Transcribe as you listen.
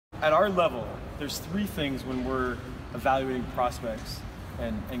at our level, there's three things when we're evaluating prospects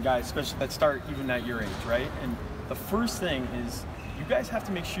and guys, especially that start even at your age, right? And the first thing is you guys have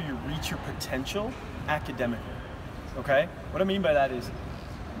to make sure you reach your potential academically, okay? What I mean by that is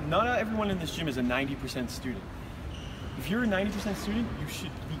not everyone in this gym is a 90% student. If you're a 90% student, you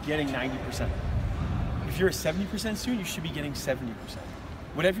should be getting 90%. If you're a 70% student, you should be getting 70%.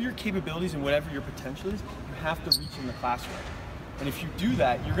 Whatever your capabilities and whatever your potential is, you have to reach in the classroom. And if you do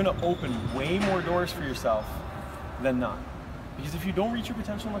that, you're gonna open way more doors for yourself than not. Because if you don't reach your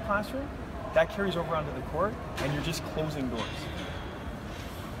potential in the classroom, that carries over onto the court and you're just closing doors.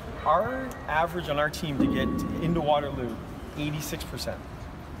 Our average on our team to get into Waterloo, 86%.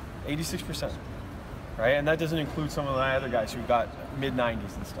 86%, right? And that doesn't include some of my other guys who got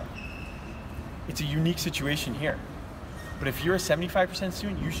mid-90s and stuff. It's a unique situation here. But if you're a 75%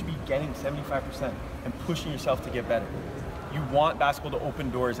 student, you should be getting 75% and pushing yourself to get better. You want basketball to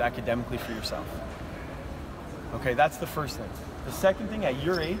open doors academically for yourself. Okay, that's the first thing. The second thing, at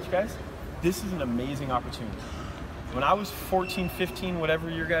your age, guys, this is an amazing opportunity. When I was 14, 15, whatever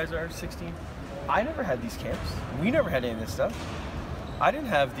your guys are, 16, I never had these camps. We never had any of this stuff. I didn't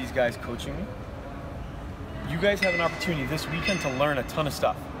have these guys coaching me. You guys have an opportunity this weekend to learn a ton of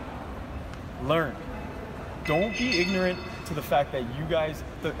stuff. Learn. Don't be ignorant to the fact that you guys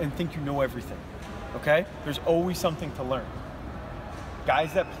and think you know everything, okay? There's always something to learn.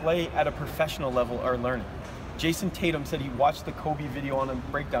 Guys that play at a professional level are learning. Jason Tatum said he watched the Kobe video on a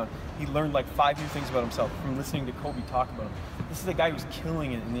breakdown. He learned like 5 new things about himself from listening to Kobe talk about him. This is a guy who's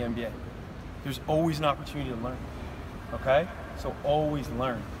killing it in the NBA. There's always an opportunity to learn, okay? So always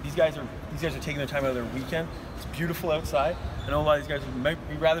learn. These guys are taking their time out of their weekend. It's beautiful outside. I know a lot of these guys might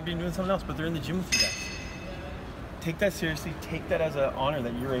rather be doing something else, but they're in the gym with you guys. Take that seriously. Take that as an honor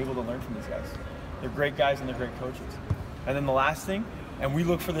that you're able to learn from these guys. They're great guys and they're great coaches. And then the last thing, and we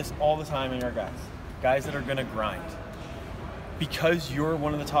look for this all the time in our guys that are gonna grind. Because you're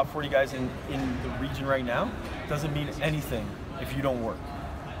one of the top 40 guys in the region right now, doesn't mean anything if you don't work.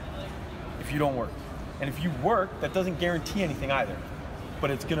 If you don't work. And if you work, that doesn't guarantee anything either,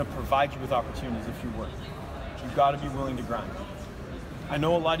 but it's gonna provide you with opportunities if you work. You've gotta be willing to grind. I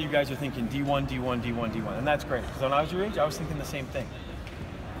know a lot of you guys are thinking D1, D1, D1, D1, and that's great, because when I was your age, I was thinking the same thing.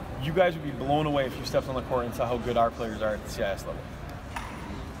 You guys would be blown away if you stepped on the court and saw how good our players are at the CIS level.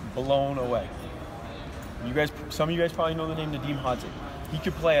 Blown away. You guys, some of you guys probably know the name Nadeem Hadzi. He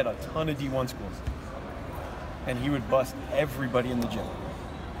could play at a ton of D1 schools, and he would bust everybody in the gym.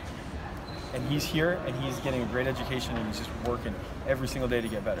 And he's here, and he's getting a great education, and he's just working every single day to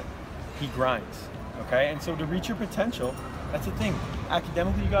get better. He grinds, okay? And so to reach your potential, that's the thing.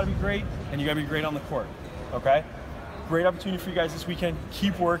 Academically, you gotta be great, and you gotta be great on the court, okay? Great opportunity for you guys this weekend.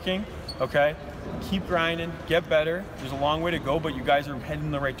 Keep working, okay? Keep grinding, get better. There's a long way to go, but you guys are heading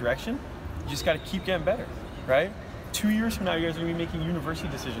in the right direction. You just gotta keep getting better, right? 2 years from now, you guys are gonna be making university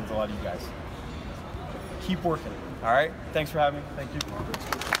decisions, a lot of you guys. Keep working, all right? Thanks for having me, thank you.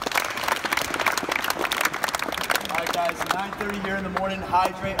 All right, guys, 9:30 here in the morning.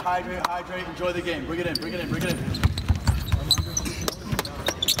 Hydrate, hydrate, hydrate. Enjoy the game. Bring it in, bring it in, bring it in.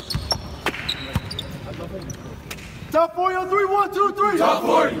 Top 40 on 3, 1, 2, 3. Top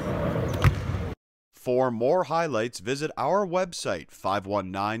 40. For more highlights, visit our website,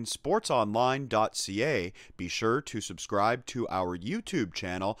 519sportsonline.ca. Be sure to subscribe to our YouTube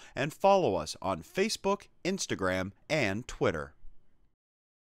channel and follow us on Facebook, Instagram, and Twitter.